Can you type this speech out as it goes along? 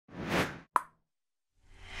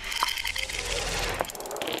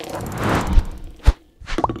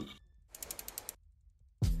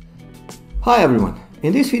Hi everyone,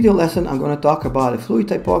 in this video lesson I'm going to talk about a fluid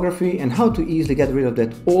typography and how to easily get rid of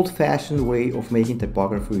that old-fashioned way of making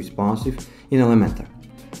typography responsive in Elementor.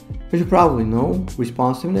 As you probably know,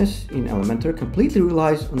 responsiveness in Elementor completely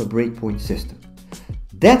relies on a breakpoint system.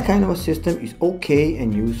 That kind of a system is okay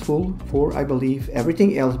and useful for, I believe,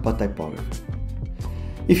 everything else but typography.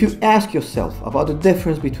 If you ask yourself about the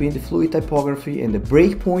difference between the fluid typography and the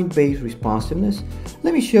breakpoint-based responsiveness,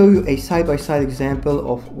 let me show you a side-by-side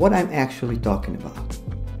example of what I'm actually talking about.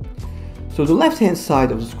 So the left-hand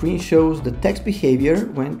side of the screen shows the text behavior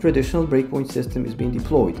when traditional breakpoint system is being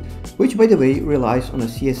deployed, which by the way relies on a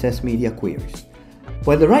CSS media queries.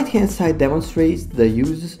 While the right-hand side demonstrates the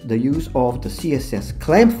use of the CSS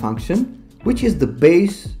clamp function, which is the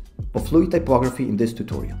base of fluid typography in this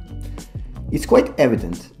tutorial. It's quite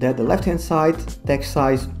evident that the left-hand side text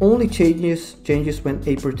size only changes when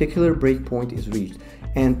a particular breakpoint is reached,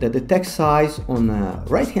 and that the text size on the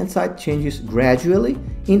right-hand side changes gradually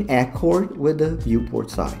in accord with the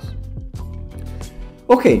viewport size.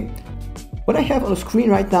 Okay, what I have on the screen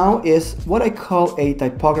right now is what I call a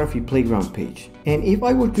Typography Playground page. And if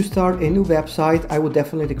I were to start a new website, I would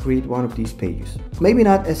definitely create one of these pages. Maybe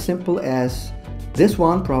not as simple as this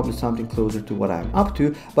one, probably something closer to what I'm up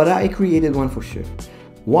to, but I created one for sure.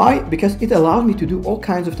 Why? Because it allows me to do all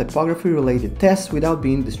kinds of typography related tests without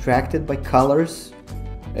being distracted by colors,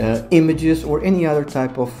 images, or any other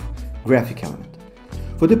type of graphic element.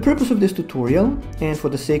 For the purpose of this tutorial and for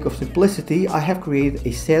the sake of simplicity, I have created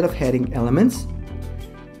a set of heading elements,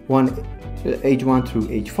 H1 through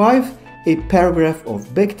H5, a paragraph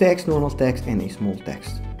of big text, normal text, and a small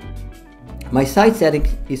text. My site setting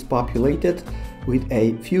is populated with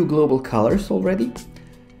a few global colors already.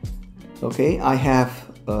 Okay, I have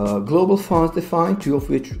global fonts defined, two of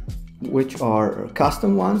which are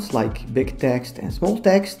custom ones like big text and small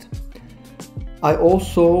text. I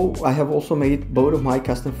have also made both of my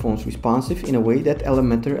custom fonts responsive in a way that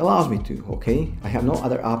Elementor allows me to. Okay, I have no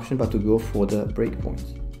other option but to go for the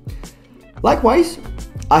breakpoints. Likewise,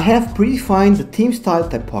 I have predefined the theme style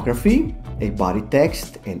typography, a body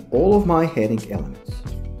text, and all of my heading elements.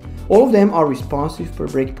 All of them are responsive per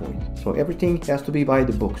breakpoint, so everything has to be by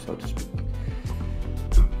the book, so to speak.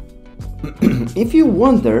 If you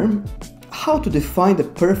wonder how to define the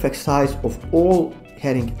perfect size of all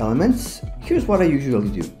heading elements, here's what I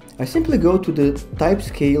usually do. I simply go to the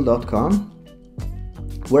typescale.com,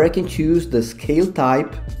 where I can choose the scale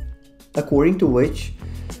type according to which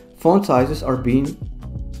font sizes are being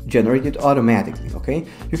generated automatically. Okay,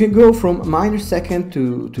 you can go from minor second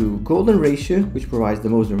to golden ratio, which provides the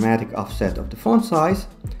most dramatic offset of the font size.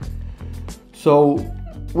 So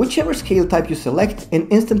whichever scale type you select, an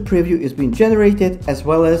instant preview is being generated, as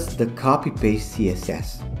well as the copy-paste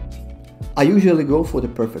CSS. I usually go for the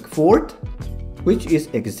perfect fourth, which is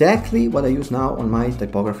exactly what I use now on my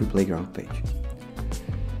Typography Playground page.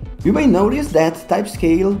 You may notice that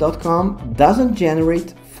typescale.com doesn't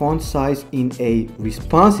generate font size in a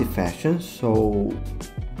responsive fashion, so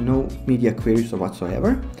no media queries or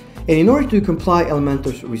whatsoever. And in order to comply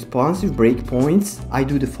Elementor's responsive breakpoints, I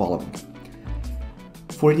do the following.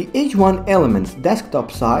 For the H1 element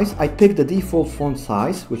desktop size, I pick the default font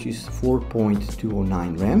size, which is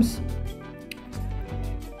 4.209 rems.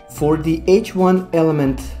 For the H1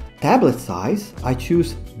 element tablet size, I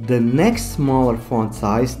choose the next smaller font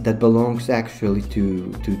size that belongs actually to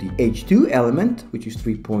the H2 element, which is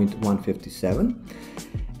 3.157.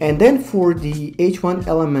 And then for the H1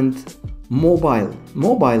 element mobile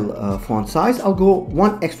font size, I'll go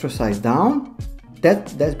one extra size down.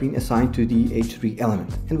 That's been assigned to the H3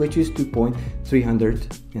 element, and which is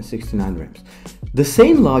 2.369 rems. The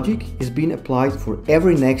same logic is being applied for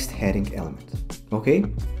every next heading element. Okay.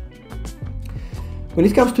 When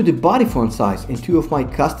it comes to the body font size in two of my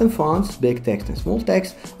custom fonts, big text and small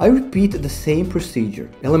text, I repeat the same procedure,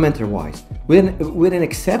 Elementor-wise, with an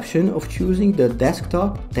exception of choosing the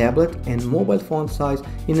desktop, tablet, and mobile font size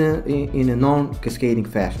in a non-cascading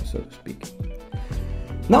fashion, so to speak.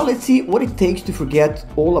 Now let's see what it takes to forget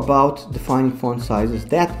all about defining font sizes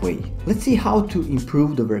that way. Let's see how to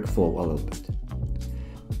improve the workflow a little bit.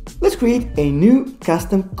 Let's create a new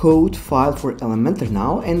custom code file for Elementor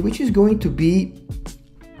now, and which is going to be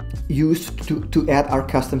used to add our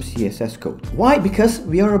custom CSS code. Why? Because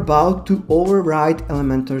we are about to override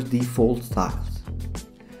Elementor's default styles.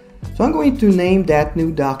 So I'm going to name that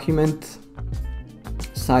new document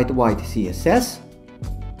site-wide CSS.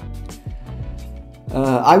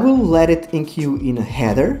 I will let it enqueue in a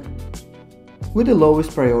header with the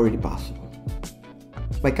lowest priority possible.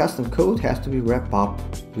 My custom code has to be wrapped up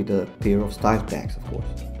with a pair of style tags, of course.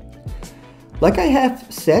 Like I have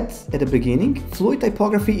said at the beginning, fluid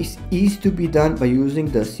typography is easy to be done by using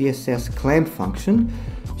the CSS clamp function.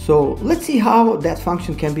 So let's see how that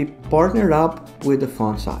function can be partnered up with the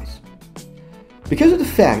font size. Because of the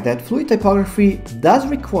fact that fluid typography does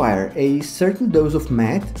require a certain dose of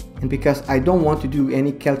math, and because I don't want to do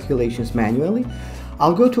any calculations manually,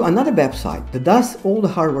 I'll go to another website that does all the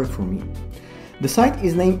hard work for me. The site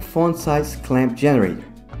is named Font Size Clamp Generator,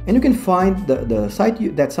 and you can find that site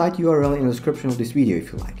URL in the description of this video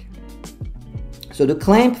if you like. So the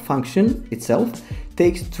clamp function itself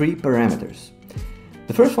takes 3 parameters.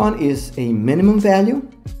 The first one is a minimum value,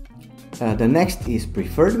 the next is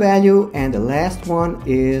preferred value, and the last one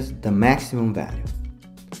is the maximum value.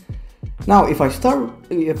 Now if I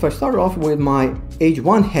start off with my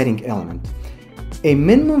H1 heading element, a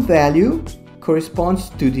minimum value corresponds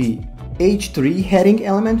to the H3 heading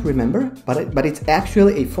element, remember, but it's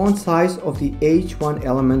actually a font size of the H1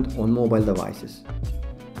 element on mobile devices.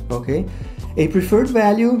 Okay, a preferred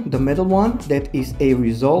value, the middle one, that is a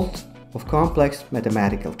result of complex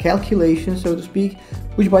mathematical calculations, so to speak,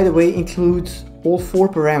 which by the way includes all 4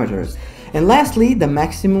 parameters. And lastly, the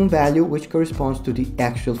maximum value, which corresponds to the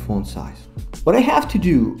actual font size. What I have to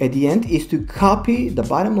do at the end is to copy the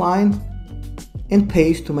bottom line and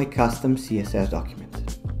paste to my custom CSS document.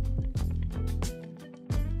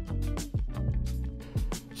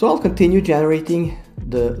 So I'll continue generating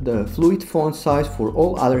the fluid font size for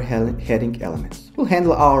all other heading elements. We'll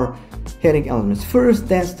handle our heading elements first,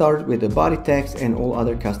 then start with the body text and all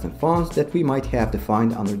other custom fonts that we might have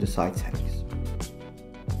defined under the site settings.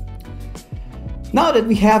 Now that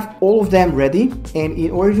we have all of them ready, and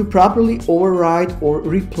in order to properly override or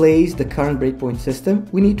replace the current breakpoint system,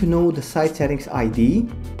 we need to know the site settings ID,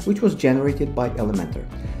 which was generated by Elementor.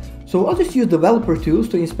 So I'll just use developer tools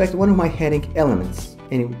to inspect one of my heading elements,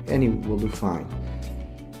 any will do fine.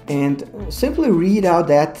 And simply read out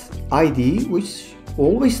that ID, which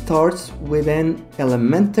always starts with an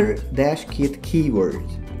Elementor-kit keyword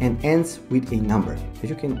and ends with a number. As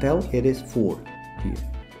you can tell, it is 4 here.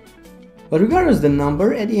 But regardless of the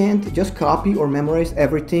number at the end, just copy or memorize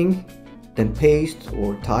everything, then paste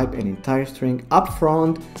or type an entire string up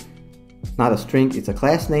front, not a string, it's a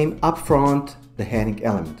class name, up front the heading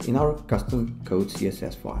element in our custom code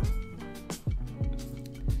CSS file.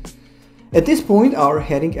 At this point, our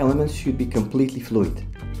heading elements should be completely fluid.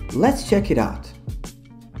 Let's check it out.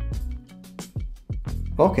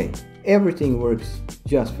 Okay, everything works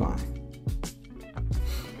just fine.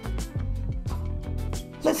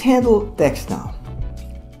 Let's handle text now.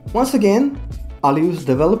 Once again, I'll use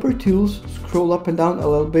developer tools, scroll up and down a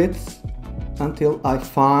little bit until I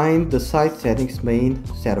find the site settings main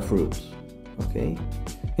set of rules. Okay,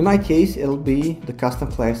 in my case, it'll be the custom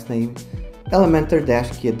class name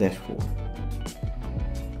Elementor-kit-4.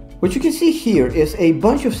 What you can see here is a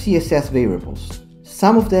bunch of CSS variables.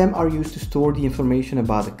 Some of them are used to store the information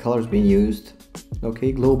about the colors being used,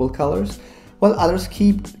 okay, global colors, while others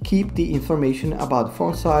keep the information about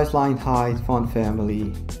font size, line height, font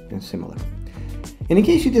family, and similar. And in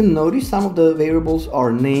case you didn't notice, some of the variables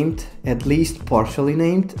are named, at least partially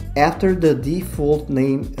named, after the default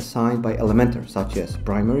name assigned by Elementor, such as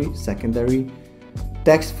primary, secondary,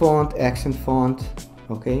 text font, accent font,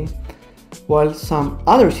 okay? While some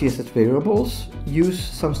other CSS variables use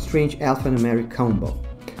some strange alphanumeric combo.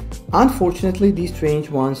 Unfortunately, these strange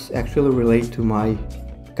ones actually relate to my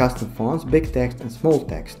custom fonts, big text and small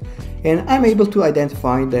text, and I'm able to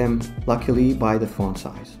identify them luckily by the font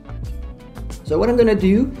size. So what I'm gonna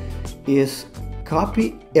do is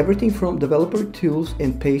copy everything from developer tools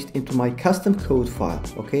and paste into my custom code file,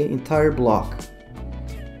 okay, entire block.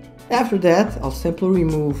 After that, I'll simply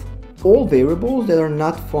remove all variables that are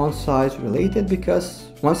not font size related, because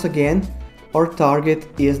once again, our target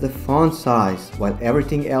is the font size while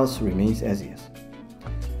everything else remains as is.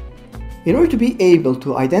 In order to be able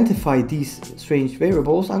to identify these strange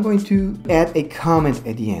variables, I'm going to add a comment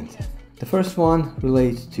at the end. The first one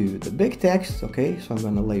relates to the big text, okay, so I'm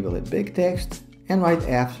going to label it big text, and right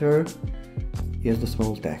after is the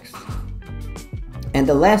small text. And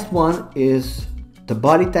the last one is the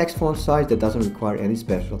body text font size that doesn't require any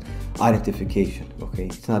special identification, okay,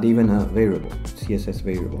 it's not even a variable, CSS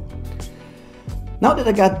variable. Now that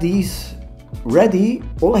I got these ready,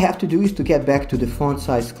 all I have to do is to get back to the font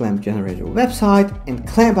size clamp generator website and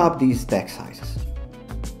clamp up these text sizes.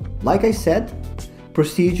 Like I said,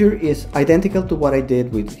 procedure is identical to what I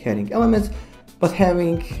did with heading elements, but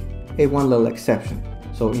having a one little exception.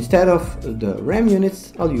 So instead of the rem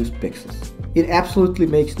units, I'll use pixels. It absolutely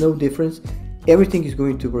makes no difference. Everything is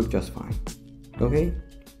going to work just fine. Okay?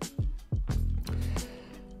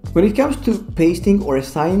 When it comes to pasting or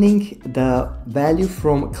assigning the value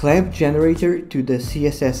from clamp generator to the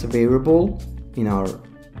CSS variable in our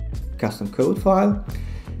custom code file,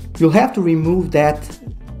 you'll have to remove that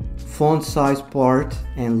font size part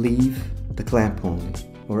and leave the clamp only.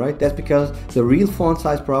 Alright, that's because the real font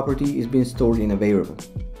size property is being stored in a variable.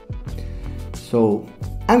 So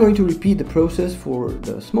I'm going to repeat the process for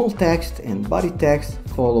the small text and body text,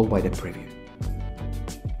 followed by the preview.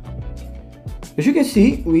 As you can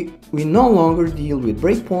see, we no longer deal with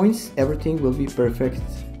breakpoints. Everything will be perfect.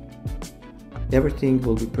 Everything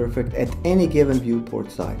will be perfect at any given viewport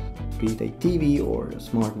size, be it a TV or a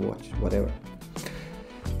smartwatch, whatever.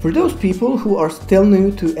 For those people who are still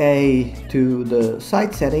new to the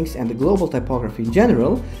site settings and the global typography in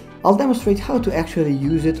general, I'll demonstrate how to actually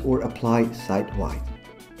use it or apply site-wide.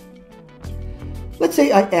 Let's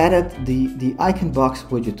say I added the icon box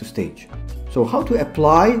widget to stage. So how to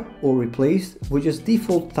apply or replace widget's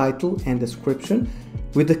default title and description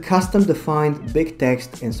with the custom defined big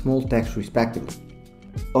text and small text respectively.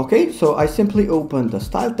 Okay, so I simply open the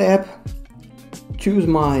style tab, choose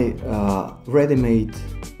my ready-made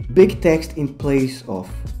big text in place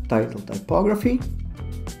of title typography,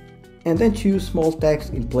 and then choose small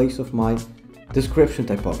text in place of my description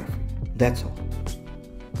typography. That's all.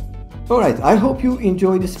 Alright, I hope you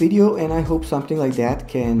enjoyed this video, and I hope something like that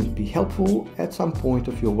can be helpful at some point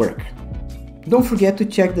of your work. Don't forget to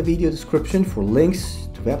check the video description for links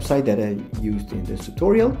to website that I used in this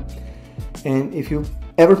tutorial. And if you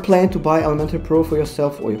ever plan to buy Elementor Pro for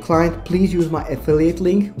yourself or your client, please use my affiliate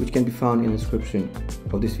link, which can be found in the description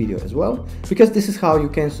of this video as well, because this is how you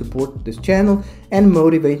can support this channel and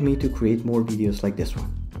motivate me to create more videos like this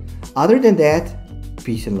one. Other than that,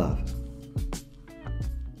 peace and love.